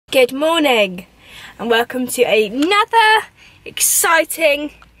Good morning and welcome to another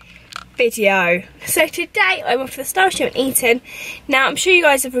exciting video. So today I'm off to the Style Show in Eaton. Now I'm sure you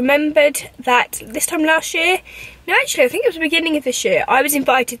guys have remembered that this time last year, no actually I think it was the beginning of this year, I was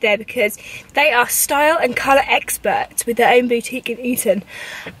invited there because they are style and colour experts with their own boutique in Eaton,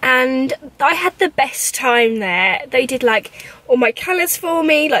 and I had the best time there. They did like all my colours for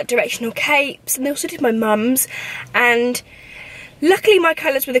me, like directional capes, and they also did my mum's, and luckily my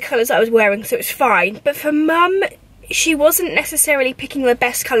colours were the colours I was wearing, so it was fine. But for mum, she wasn't necessarily picking the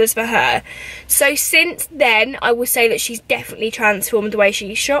best colours for her. So since then, I will say that she's definitely transformed the way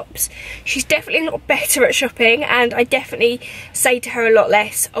she shops. She's definitely a lot better at shopping, and I definitely say to her a lot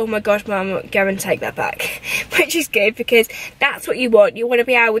less, "Oh my god, mum, go and take that back." Which is good, because that's what you want. You want to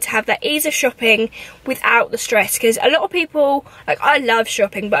be able to have that ease of shopping without the stress, because a lot of people, like, I love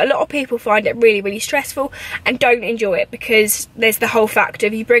shopping, but a lot of people find it really, really stressful and don't enjoy it because there's the whole factor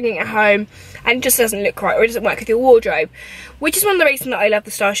of you bringing it home and it just doesn't look right, or it doesn't work with your wardrobe, which is one of the reasons that I love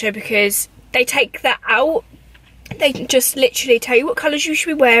the Style Show, because they take that out. They just literally tell you what colours you should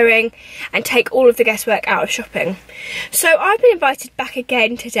be wearing and take all of the guesswork out of shopping. So I've been invited back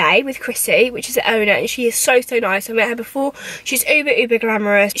again today with Chrissy, which is the owner, and she is so nice. I met her before. She's uber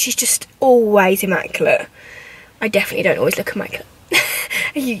glamorous. She's just always immaculate. I definitely don't always look immaculate.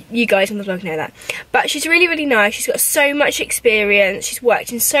 You guys on the vlog know that, but she's really nice. She's got so much experience. She's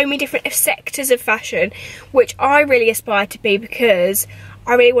worked in so many different sectors of fashion, which I really aspire to be, because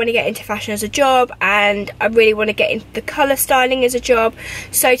I really want to get into fashion as a job, and I really want to get into the colour styling as a job.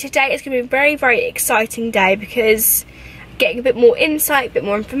 So today is going to be a very exciting day, because getting a bit more insight, a bit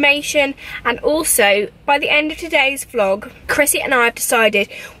more information, and also by the end of today's vlog, Chrissy and I have decided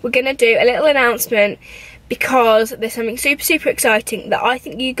we're going to do a little announcement, because there's something super exciting that I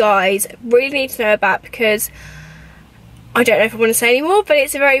think you guys really need to know about, because I don't know if I want to say any more, but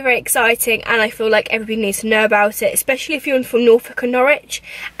it's very exciting, and I feel like everybody needs to know about it, especially if you're from Norfolk or Norwich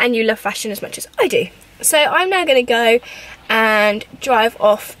and you love fashion as much as I do. So I'm now going to go and drive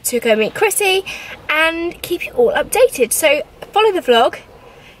off to go meet Chrissy and keep you all updated. So follow the vlog.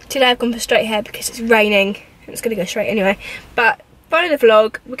 Today I've gone for straight hair because it's raining. It's going to go straight anyway, but follow the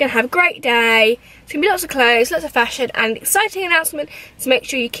vlog. We're going to have a great day. It's going to be lots of clothes, lots of fashion, and exciting announcement, so make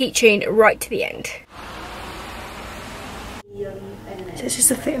sure you keep tuned right to the end. So it's just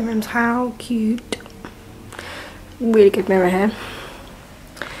the fitting rooms. How cute. Really good mirror here.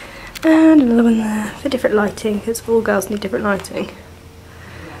 And another one there for different lighting, because all girls need different lighting.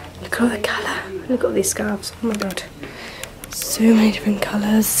 Look at all the colour. Look at all these scarves. Oh my god. So many different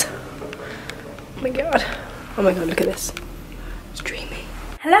colours. Oh my god. Oh my god, look at this. It's dreamy.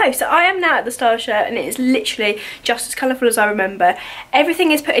 Hello, so I am now at the Style Show, and it is literally just as colourful as I remember. Everything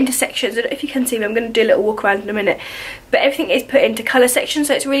is put into sections. I don't know if you can see me, I'm going to do a little walk around in a minute. But everything is put into colour sections,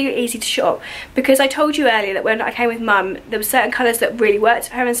 so it's really easy to shop. Because I told you earlier that when I came with mum, there were certain colours that really worked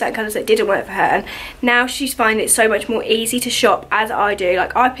for her and certain colours that didn't work for her. And now she's finding it so much more easy to shop as I do.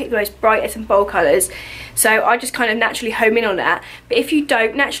 Like, I pick the most brightest and bold colours, so I just kind of naturally home in on that. But if you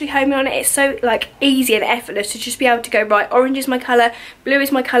don't naturally home in on it, it's so like easy and effortless to just be able to go, right, orange is my colour, blue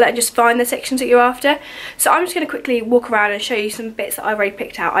is my colour, and just find the sections that you're after. So I'm just going to quickly walk around and show you some bits that I've already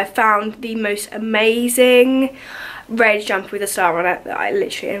picked out. I found the most amazing red jumper with a star on it that I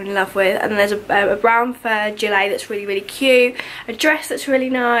literally am in love with, and then there's a brown fur gilet that's really cute, a dress that's really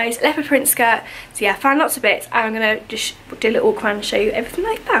nice, leopard print skirt. So yeah, I found lots of bits, and I'm going to just do a little walk around and show you everything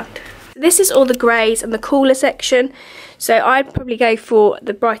I found. This is all the greys and the cooler section, so I'd probably go for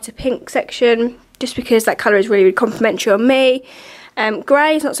the brighter pink section, just because that colour is really complimentary on me.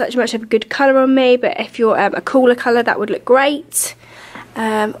 Grey is not such much of a good colour on me, but if you're a cooler colour, that would look great.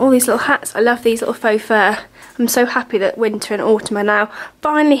 All these little hats, I love these little faux fur. I'm so happy that winter and autumn are now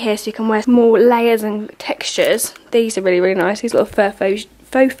finally here, so you can wear more layers and textures. These are really nice, these little faux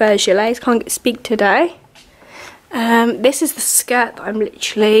fur gilets, can't speak today. This is the skirt that I'm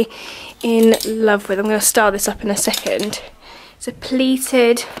literally in love with. I'm going to style this up in a second. It's a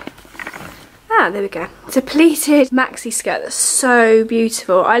pleated, there we go. It's a pleated maxi skirt that's so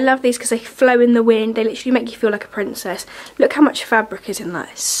beautiful. I love these because they flow in the wind. They literally make you feel like a princess. Look how much fabric is in that.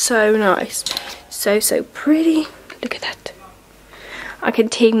 It's so nice. So pretty. Look at that. I can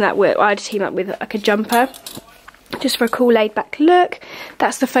team that with, I'd team up with like a jumper, just for a cool laid back look.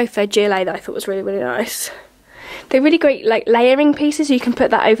 That's the faux fur gilet that I thought was really nice. They're really great like layering pieces. You can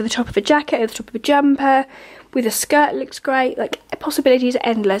put that over the top of a jacket, over the top of a jumper, with a skirt. Looks great. Like, possibilities are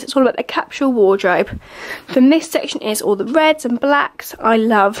endless. It's all about the capsule wardrobe. From this section is all the reds and blacks. I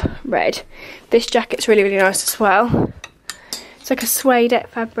love red. This jacket's really nice as well. It's like a suede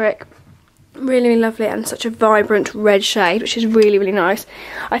fabric. Really, really lovely, and such a vibrant red shade, which is really, really nice.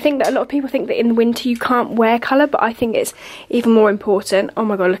 I think that a lot of people think that in the winter you can't wear colour, but I think it's even more important. Oh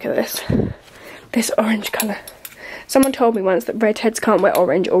my god, look at this. This orange colour. Someone told me once that redheads can't wear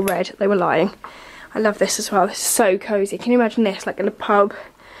orange or red. They were lying. I love this as well. This is so cosy. Can you imagine this, like in a pub?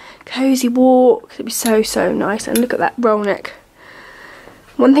 Cosy walk. It'd be so, so nice. And look at that roll neck.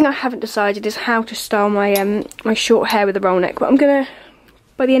 One thing I haven't decided is how to style my my short hair with a roll neck, but I'm gonna,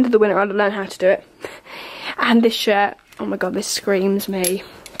 by the end of the winter, I'll learn how to do it. And this shirt, oh my god, this screams me.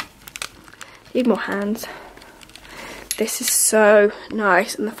 Need more hands. This is so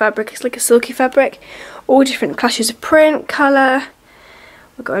nice, and the fabric is like a silky fabric. All different clashes of print, colour.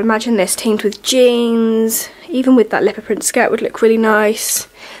 I've got to imagine this teamed with jeans. Even with that leopard print skirt would look really nice.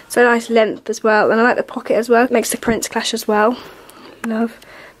 So nice length as well, and I like the pocket as well. It makes the prints clash as well. Love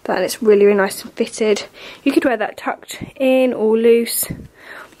that, and it's really, really nice and fitted. You could wear that tucked in or loose.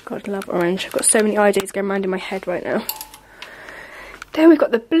 God, I love orange. I've got so many ideas going around in my head right now. Then we've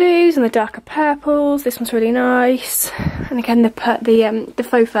got the blues and the darker purples. This one's really nice. And again, the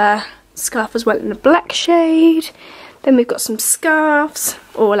faux fur scarf as well in the black shade. Then we've got some scarves.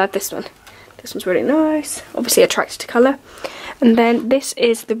 Oh, I love this one. This one's really nice. Obviously attracted to colour. And then this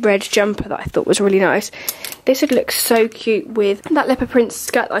is the red jumper that I thought was really nice. This would look so cute with that leopard print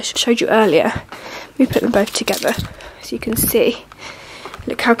skirt that I showed you earlier. We put them both together so you can see.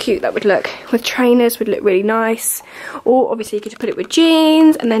 Look how cute that would look. With trainers would look really nice. Or obviously you could put it with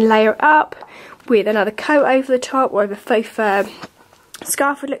jeans and then layer it up with another coat over the top, or over faux fur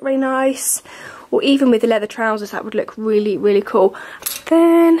scarf would look really nice. Or even with the leather trousers, that would look really, really cool.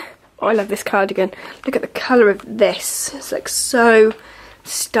 Then, oh, I love this cardigan. Look at the colour of this. It's like so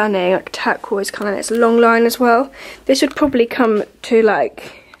stunning, like turquoise colour, and it's a long line as well. This would probably come to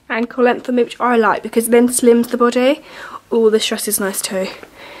like ankle length for me, which I like because it then slims the body. Oh, this dress is nice too.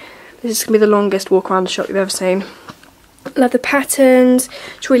 This is going to be the longest walk around the shop you've ever seen. Love the patterns.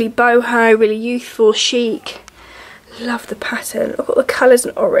 It's really boho, really youthful, chic. Love the pattern. I've got the colours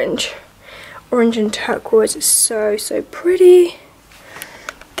in orange. Orange and turquoise is so, so pretty.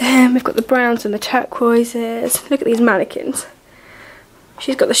 Then we've got the browns and the turquoises. Look at these mannequins.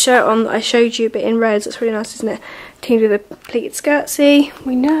 She's got the shirt on that I showed you, but in reds. That's really nice, isn't it? Teamed with a pleated skirtsy,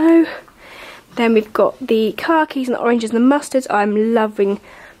 we know. Then we've got the khakis and the oranges and the mustards. I'm loving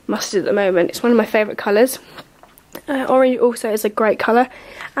mustard at the moment. It's one of my favourite colours. Orange also is a great colour.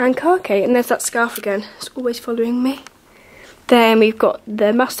 And khaki. And there's that scarf again. It's always following me. Then we've got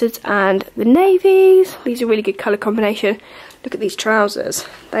the mustards and the navies. These are a really good colour combination. Look at these trousers.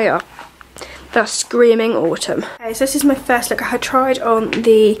 They're screaming autumn. Okay, so this is my first look. I had tried on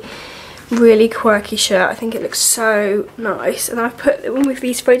the really quirky shirt. I think it looks so nice, and I've put it on with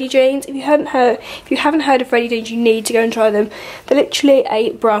these Freddie jeans. If you haven't heard of Freddie jeans, you need to go and try them. They're literally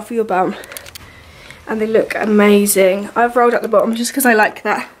a bra for your bum, and they look amazing. I've rolled up the bottom just because I like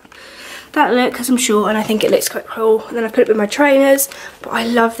that look, because I'm short and I think it looks quite cool. And then I put it with my trainers. But I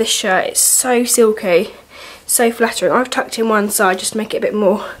love this shirt. It's so silky, so flattering. I've tucked in one side just to make it a bit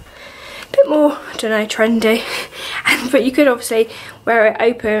more, I don't know, trendy. But you could obviously wear it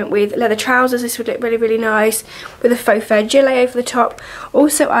open with leather trousers. This would look really, really nice with a faux fur gilet over the top.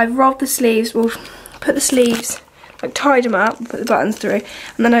 Also, I've rolled the sleeves, or put the sleeves, like tied them up, put the buttons through,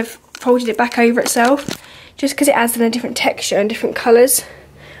 and then I've folded it back over itself, just because it adds in a different texture and different colours.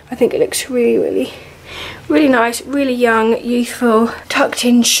 I think it looks really, really, really nice, really young, youthful. Tucked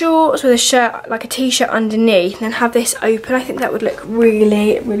in shorts with a shirt, like a t-shirt underneath, and then have this open. I think that would look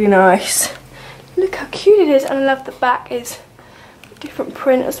really, really nice. Look how cute it is, and I love the back is a different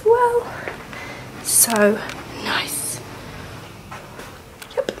print as well. So nice.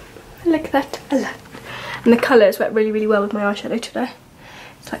 Yep, I like that a lot. And the colours went really, really well with my eyeshadow today.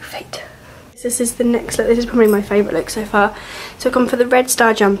 It's like fate. This is the next look. This is probably my favourite look so far. So I've gone for the red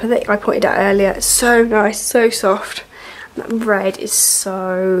star jumper that I pointed out earlier. It's so nice, so soft. And that red is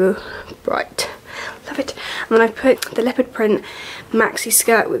so bright. Love it. And then I put the leopard print maxi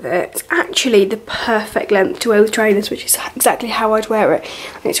skirt with it. It's actually the perfect length to wear with trainers, which is exactly how I'd wear it.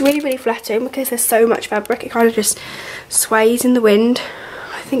 And it's really, really flattering because there's so much fabric. It kind of just sways in the wind.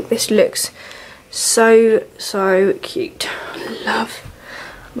 I think this looks so, so cute. Love.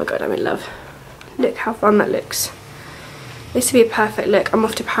 Oh my god, I'm in love. Look how fun that looks. This would be a perfect look. I'm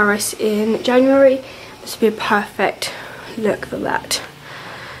off to Paris in January. This would be a perfect look for that.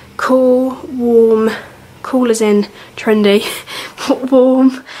 Cool, warm, cool as in trendy,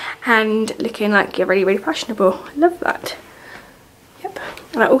 warm, and looking like you're really, really fashionable. I love that. Yep.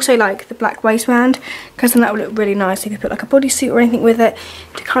 And I also like the black waistband, because then that will look really nice if you put like a bodysuit or anything with it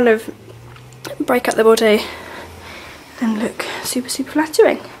to kind of break up the body and look super, super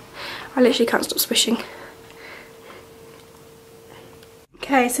flattering. I literally can't stop swishing.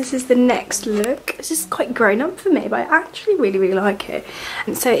 Okay, so this is the next look. This is quite grown up for me, but I actually really like it.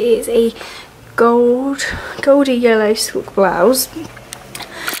 And so it is a goldy yellow silk blouse,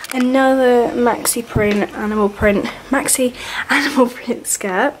 another maxi animal print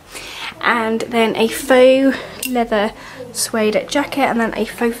skirt, and then a faux leather suede jacket, and then a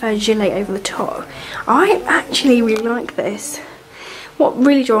faux fur gilet over the top. I actually really like this. What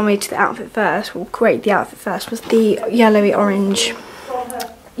really drew me to the outfit first, or created the outfit first, was the yellowy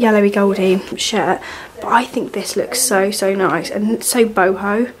goldy shirt. But I think this looks so nice and so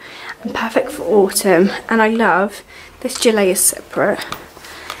boho and perfect for autumn. And I love this gilet is separate.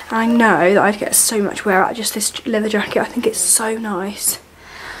 And I know that I'd get so much wear out of just this leather jacket. I think it's so nice.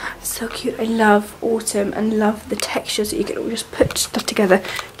 So cute. I love autumn and love the textures that you can all just put stuff together,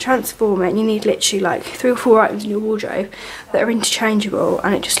 transform it, and you need literally like 3 or 4 items in your wardrobe that are interchangeable,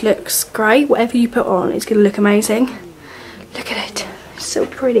 and it just looks great. Whatever you put on, it's going to look amazing. Look at it. It's so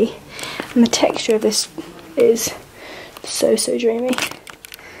pretty. And the texture of this is so dreamy.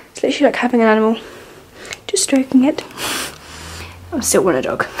 It's literally like having an animal, just stroking it. I still want a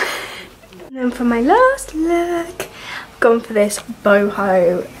dog. And then for my last look, I've gone for this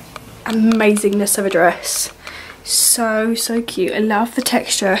boho amazingness of a dress. So cute. I love the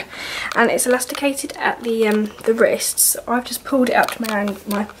texture, and it's elasticated at the wrists. So I've just pulled it up to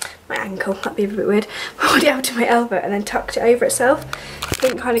my ankle, that'd be a bit weird, pulled it up to my elbow and then tucked it over itself. I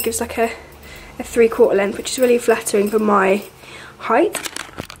think it kind of gives like a 3/4 length, which is really flattering for my height.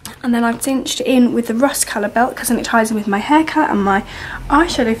 And then I've cinched it in with the rust colour belt because then it ties in with my haircut and my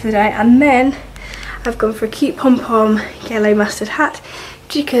eyeshadow for the day. And then I've gone for a cute pom-pom yellow mustard hat,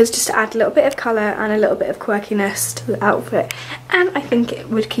 because just to add a little bit of colour and a little bit of quirkiness to the outfit, and I think it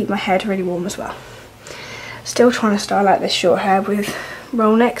would keep my head really warm as well. Still trying to style out this short hair with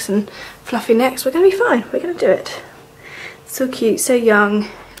roll necks and fluffy necks. We're going to be fine, we're going to do it. So cute, so young.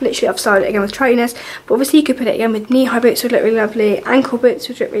 Literally I've styled it again with trainers, but obviously you could put it again with knee-high boots, would look really lovely, ankle boots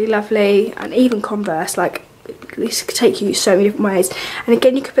would look really lovely, and even Converse. Like, this could take you so many different ways. And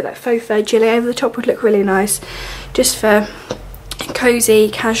again, you could put that faux fur gilet over the top, would look really nice, just for cozy,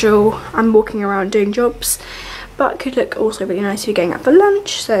 casual, and walking around doing jobs. But could look also really nice if you're going out for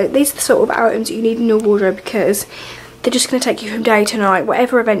lunch. So these are the sort of items that you need in your wardrobe, because they're just going to take you from day to night.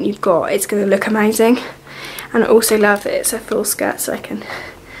 Whatever event you've got, it's going to look amazing. And I also love that it's a full skirt, so I can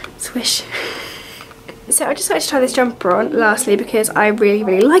swish. So I just like to try this jumper on lastly because I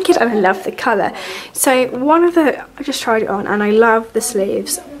really like it and I love the colour. So I just tried it on and I love the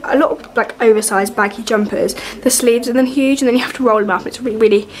sleeves. A lot of like oversized baggy jumpers, the sleeves are then huge and then you have to roll them up. It's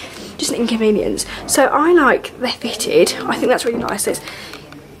really just an inconvenience. So I like they're fitted. I think that's really nice.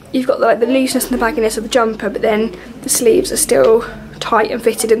 You've got like the looseness and the bagginess of the jumper, but then the sleeves are still tight and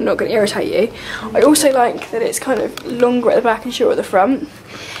fitted and not going to irritate you. I also like that it's kind of longer at the back and shorter at the front.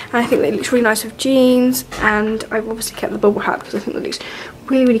 And I think that it looks really nice with jeans, and I've obviously kept the bubble hat because I think that looks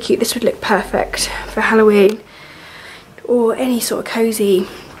really cute. This would look perfect for Halloween or any sort of cosy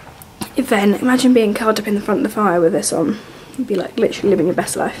event. Imagine being curled up in the front of the fire with this on. You'd be like literally living your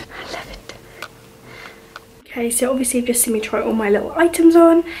best life. I love it. Okay, so obviously you've just seen me try all my little items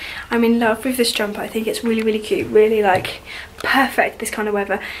on. I'm in love with this jumper. I think it's really cute, really like perfect this kind of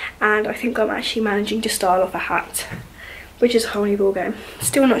weather, and I think I'm actually managing to style off a hat, which is a whole new ballgame.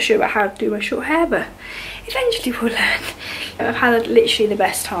 Still not sure about how to do my short hair, but eventually we'll learn. I've had literally the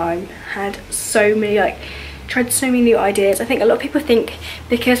best time. Had so many, like, tried so many new ideas. I think a lot of people think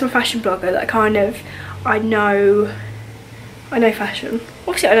because I'm a fashion blogger that I know fashion.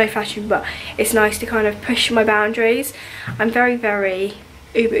 Obviously I know fashion, but it's nice to kind of push my boundaries. I'm very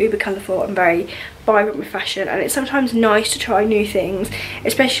uber colourful and very vibrant with fashion, and it's sometimes nice to try new things,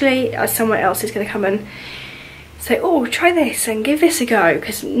 especially as someone else is going to come and say, oh, try this and give this a go,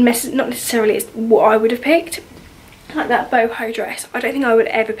 because not necessarily it's what I would have picked. Like that boho dress, I don't think I would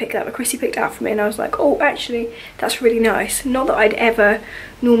ever pick that, but Chrissy picked it out for me and I was like, oh, actually that's really nice. Not that I'd ever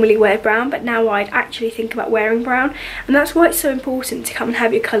normally wear brown, but now I'd actually think about wearing brown. And that's why it's so important to come and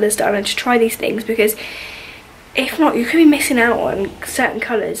have your colours done and to try these things, because if not, you could be missing out on certain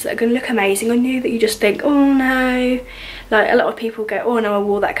colours that are going to look amazing on you that you just think, oh no. Like a lot of people go, oh no, I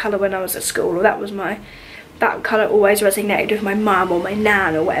wore that colour when I was at school, or that colour always resonated with my mum or my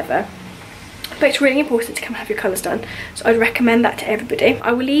nan or whatever. But it's really important to come and have your colours done, so I'd recommend that to everybody.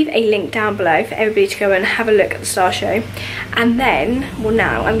 I will leave a link down below for everybody to go and have a look at the Star Show. And then, well,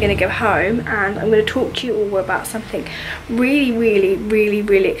 now I'm going to go home and I'm going to talk to you all about something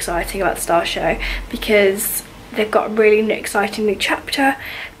really exciting about the Star Show, because they've got a really exciting new chapter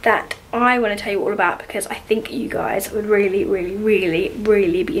that I want to tell you all about, because I think you guys would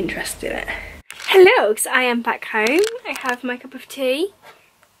really be interested in it. Hello, so I am back home. I have my cup of tea.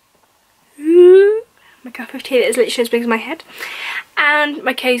 My cup of tea that is literally as big as my head. And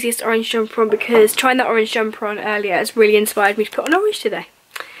my coziest orange jumper on, because trying that orange jumper on earlier has really inspired me to put on orange today.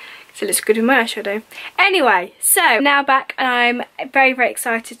 So it looks good with my eyeshadow. Anyway, so now back, and I'm very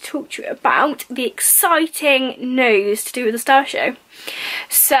excited to talk to you about the exciting news to do with the Star Show.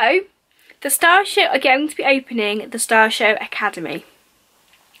 So, the Star Show are going to be opening the Star Show Academy.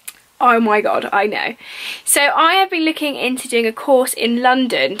 Oh my god, I know. So I have been looking into doing a course in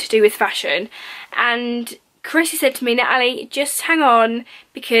London to do with fashion, and Chrissy said to me, Natalie, just hang on,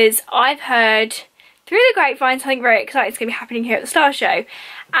 because I've heard through the grapevine something very exciting is going to be happening here at the Star Show.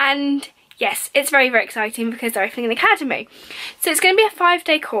 And yes, it's very exciting because they're opening an academy. So it's going to be a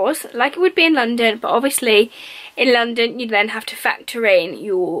 5-day course, like it would be in London, but obviously in London you then have to factor in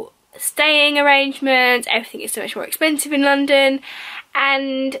your staying arrangements. Everything is so much more expensive in London,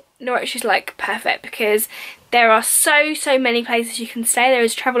 and Norwich is like perfect because there are so many places you can stay. There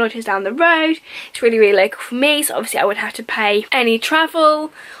is travel lodges down the road. It's really local for me, so obviously I wouldn't have to pay any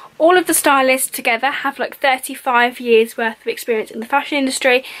travel. All of the stylists together have like 35 years worth of experience in the fashion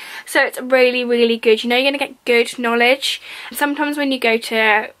industry, so it's really good. You know, you're going to get good knowledge. Sometimes when you go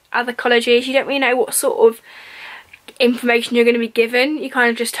to other colleges, you don't really know what sort of information you're going to be given. You kind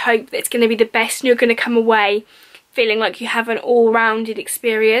of just hope that it's going to be the best and you're going to come away feeling like you have an all-rounded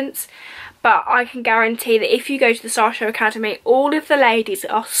experience. But I can guarantee that if you go to the Star Show Academy, all of the ladies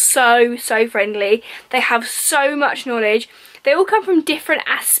are so friendly. They have so much knowledge. They all come from different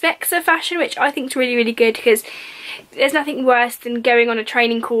aspects of fashion, which I think is really good, because there's nothing worse than going on a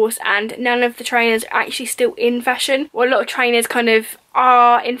training course and none of the trainers are actually still in fashion. Well, a lot of trainers kind of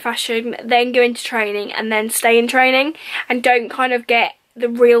are in fashion, then go into training and then stay in training and don't kind of get the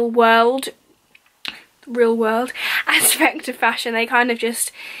real world aspect of fashion. They kind of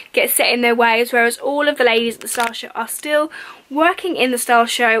just get set in their ways, whereas all of the ladies at the Star Show are still working in the Star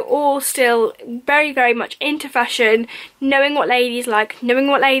Show, all still very much into fashion, knowing what ladies like, knowing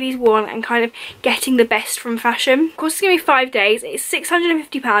what ladies want, and kind of getting the best from fashion. Of course, it's going to be 5 days. It's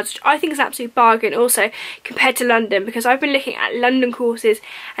 £650, which I think is an absolute bargain also compared to London, because I've been looking at London courses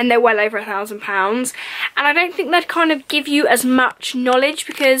and they're well over £1,000, and I don't think they'd kind of give you as much knowledge,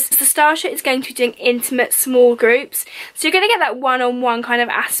 because the Star Show is going to be doing intimate small groups, so you're going to get that one-on-one kind of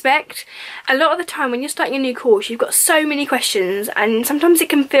aspect. A lot of the time when you're starting a new course, you've got so many questions, and sometimes it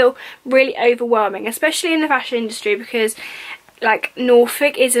can feel really overwhelming, especially in the fashion industry, because like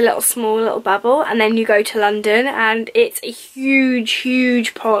Norfolk is a small little bubble, and then you go to London and it's a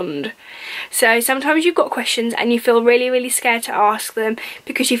huge pond. So sometimes you've got questions and you feel really scared to ask them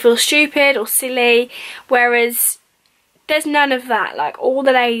because you feel stupid or silly, whereas there's none of that. Like, all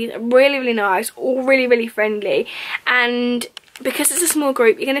the ladies are really nice, all really friendly, and because it's a small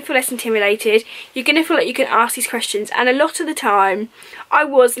group, you're going to feel less intimidated. You're going to feel like you can ask these questions, and a lot of the time I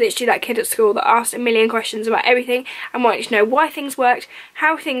was literally that kid at school that asked a million questions about everything and wanted to know why things worked,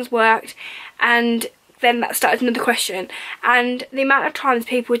 how things worked, and then that started another question. And the amount of times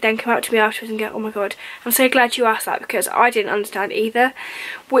people would then come up to me afterwards and go, oh my god, I'm so glad you asked that, because I didn't understand either,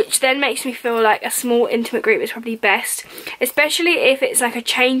 which then makes me feel like a small intimate group is probably best, especially if it's like a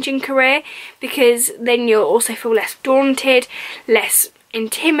change in career, because then you'll also feel less daunted, less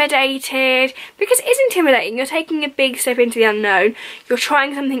intimidated, because it is intimidating. You're taking a big step into the unknown, you're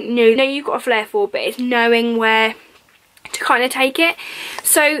trying something new. You know you've got a flair for, but it's knowing where to kind of take it.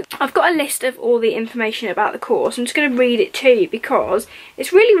 So I've got a list of all the information about the course. I'm just going to read it to you because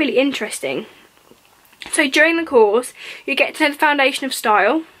it's really interesting. So during the course you get to know the foundation of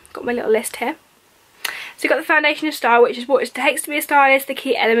style. Got my little list here. So you've got the foundation of style, which is what it takes to be a stylist, the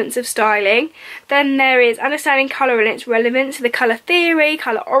key elements of styling. Then there is understanding colour and its relevance, so the colour theory,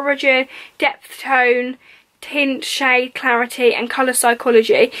 colour origin, depth, tone, tint, shade, clarity, and colour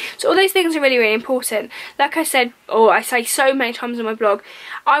psychology. So all those things are really important. Like I said, or I say so many times on my blog,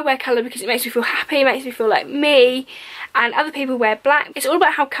 I wear colour because it makes me feel happy, it makes me feel like me, and other people wear black. It's all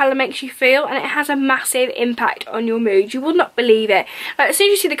about how colour makes you feel, and it has a massive impact on your mood. You will not believe it. Like, as soon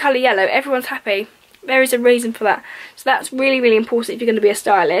as you see the colour yellow, everyone's happy. There is a reason for that. So that's really important if you're going to be a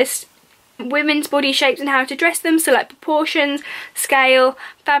stylist. Women's body shapes and how to dress them, so like proportions, scale,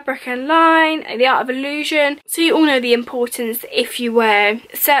 fabric and line, the art of illusion. So you all know the importance that if you wear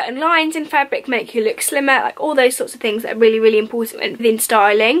certain lines in fabric make you look slimmer, like all those sorts of things that are really important within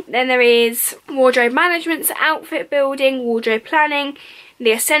styling. Then there is wardrobe management, so outfit building, wardrobe planning,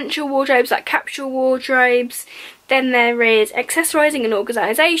 the essential wardrobes like capsule wardrobes. Then there is accessorising and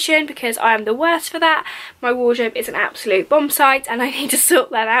organisation, because I am the worst for that. My wardrobe is an absolute bomb site and I need to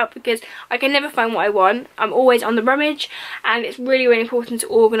sort that out because I can never find what I want. I'm always on the rummage, and it's really, really important to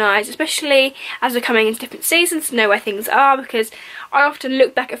organise, especially as we're coming into different seasons, to know where things are, because I often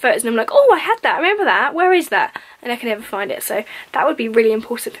look back at photos and I'm like, oh, I had that, I remember that, where is that? And I can never find it, so that would be really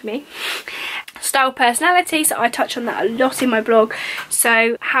important for me. Style personality, so I touch on that a lot in my blog.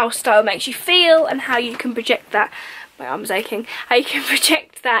 So how style makes you feel and how you can project that, my arm's aching, how you can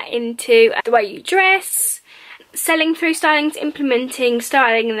project that into the way you dress. Selling through stylings, implementing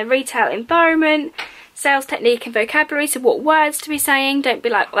styling in the retail environment. Sales technique and vocabulary, so what words to be saying. Don't be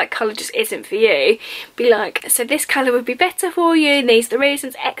like, well, that colour just isn't for you. Be like, so this colour would be better for you, and these are the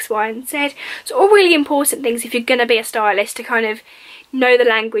reasons, X, Y and Z. So all really important things if you're going to be a stylist, to kind of know the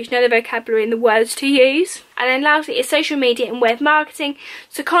language, know the vocabulary and the words to use. And then lastly is social media and web marketing,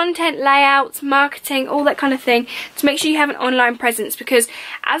 so content, layouts, marketing, all that kind of thing, to make sure you have an online presence, because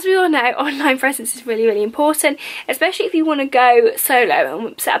as we all know, online presence is really, really important, especially if you want to go solo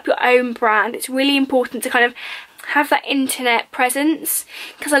and set up your own brand. It's really important to kind of have that internet presence,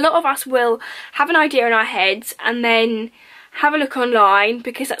 because a lot of us will have an idea in our heads and then have a look online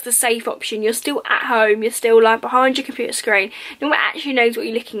because that's the safe option. You're still at home, you're still like behind your computer screen, no one actually knows what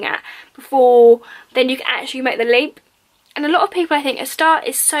you're looking at before then you can actually make the leap. And a lot of people, I think, a start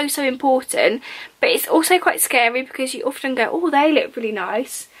is so important, but it's also quite scary because you often go, oh, they look really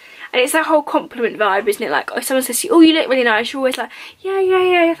nice. And it's that whole compliment vibe, isn't it? Like, if someone says to you, oh, you look really nice, you're always like,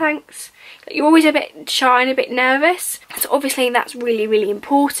 yeah, thanks. You're always a bit shy and a bit nervous. So obviously that's really, really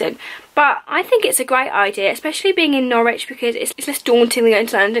important. But I think it's a great idea, especially being in Norwich, because it's less daunting than going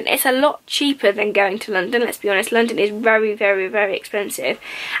to London. It's a lot cheaper than going to London, let's be honest. London is very, very, very expensive.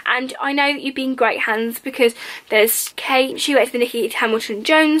 And I know that you'd be in great hands because there's Kate, she works at the Nikki Hamilton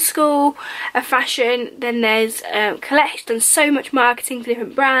Jones School of Fashion. Then there's Colette, who's done so much marketing for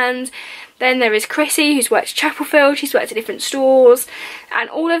different brands. Then there is Chrissy, who's worked at Chapelfield, she's worked at different stores. And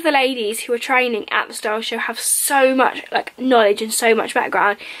all of the ladies who are training at the style show have so much like knowledge and so much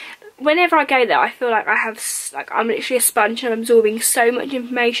background. Whenever I go there, I feel like I'm literally a sponge and I'm absorbing so much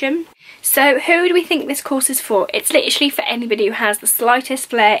information. So who do we think this course is for? It's literally for anybody who has the slightest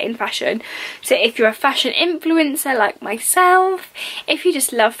flair in fashion. So if you're a fashion influencer like myself, if you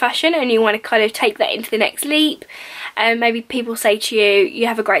just love fashion and you want to kind of take that into the next leap, maybe people say to you, you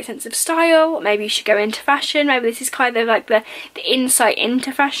have a great sense of style, maybe you should go into fashion, maybe this is kind of like the insight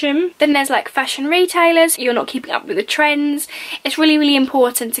into fashion. Then there's like fashion retailers, you're not keeping up with the trends. It's really, really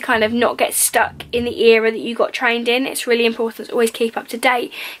important to kind of not get stuck in the era that you got trained in. It's really important to always keep up to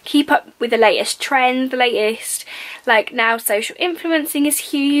date, keep up with the latest trends, the latest, like now social influencing is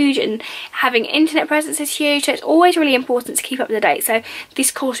huge and having internet presence is huge, so it's always really important to keep up to date. So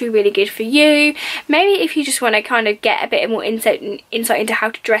this course will be really good for you. Maybe if you just want to kind of get a bit more insight into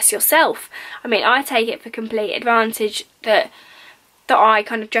how to dress yourself. I mean, I take it for complete advantage that I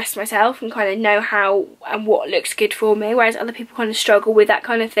kind of dress myself and kind of know how and what looks good for me, whereas other people kind of struggle with that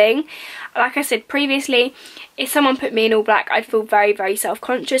kind of thing. Like I said previously, if someone put me in all black, I'd feel very, very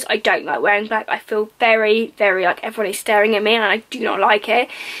self-conscious. I don't like wearing black. I feel very, very like everyone is staring at me and I do not like it.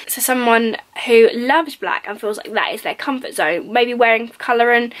 So someone who loves black and feels like that is their comfort zone, maybe wearing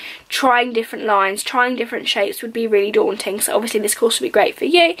colour and trying different lines, trying different shapes would be really daunting. So obviously this course would be great for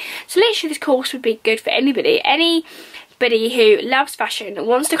you. So literally this course would be good for anybody. Anybody who loves fashion and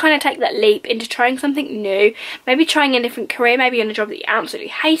wants to kind of take that leap into trying something new, maybe trying a different career, maybe you're in a job that you absolutely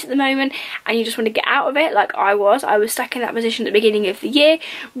hate at the moment and you just want to get out of it, like I was stuck in that position at the beginning of the year,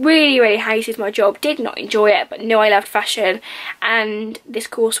 really, really hated my job, did not enjoy it, but knew I loved fashion, and this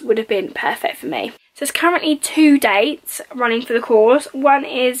course would have been perfect for me. So there's currently 2 dates running for the course. One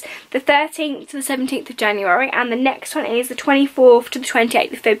is the 13th to the 17th of January and the next one is the 24th to the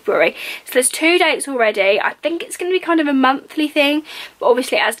 28th of February. So there's 2 dates already. I think it's going to be kind of a monthly thing, but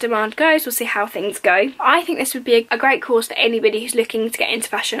obviously as demand goes, we'll see how things go. I think this would be a great course for anybody who's looking to get into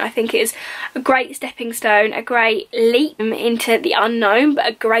fashion. I think it is a great stepping stone, a great leap into the unknown, but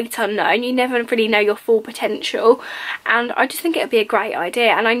a great unknown. You never really know your full potential, and I just think it would be a great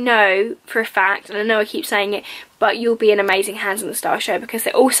idea. And I know for a fact, and I know I keep saying it, but you'll be in amazing hands on the style show because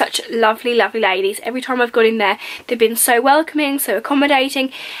they're all such lovely, lovely ladies. Every time I've gone in there, they've been so welcoming, so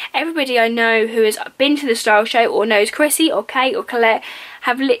accommodating. Everybody I know who has been to the style show or knows Chrissy or Kate or Colette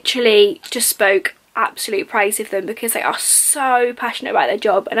have literally just spoke absolute praise of them because they are so passionate about their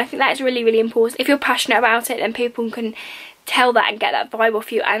job, and I think that is really, really important. If you're passionate about it, then people can tell that and get that vibe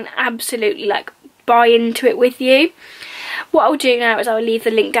off you and absolutely like buy into it with you. what I'll do now is I'll leave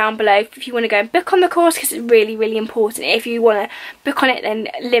the link down below if you want to go and book on the course, because it's really, really important. If you want to book on it, then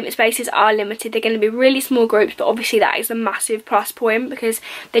limit spaces are limited. They're going to be really small groups, but obviously that is a massive plus point, because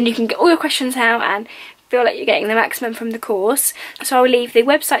then you can get all your questions out and feel like you're getting the maximum from the course. So I'll leave the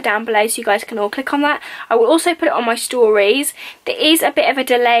website down below so you guys can all click on that. I will also put it on my stories. There is a bit of a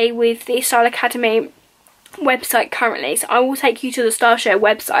delay with the Style Academy website currently, so I will take you to the Style Show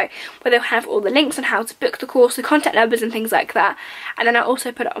website where they'll have all the links on how to book the course, the contact numbers and things like that, and then I'll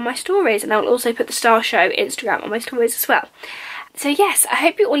also put it on my stories, and I'll also put the Style Show Instagram on my stories as well. So yes, I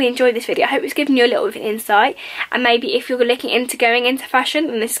hope you all enjoyed this video. I hope it's given you a little bit of an insight, and maybe if you're looking into going into fashion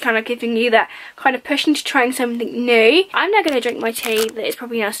and this is kind of giving you that kind of push into trying something new. I'm now going to drink my tea that is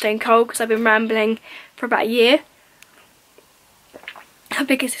probably now stone cold because I've been rambling for about a year. How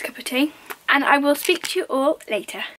big is this cup of tea? And I will speak to you all later.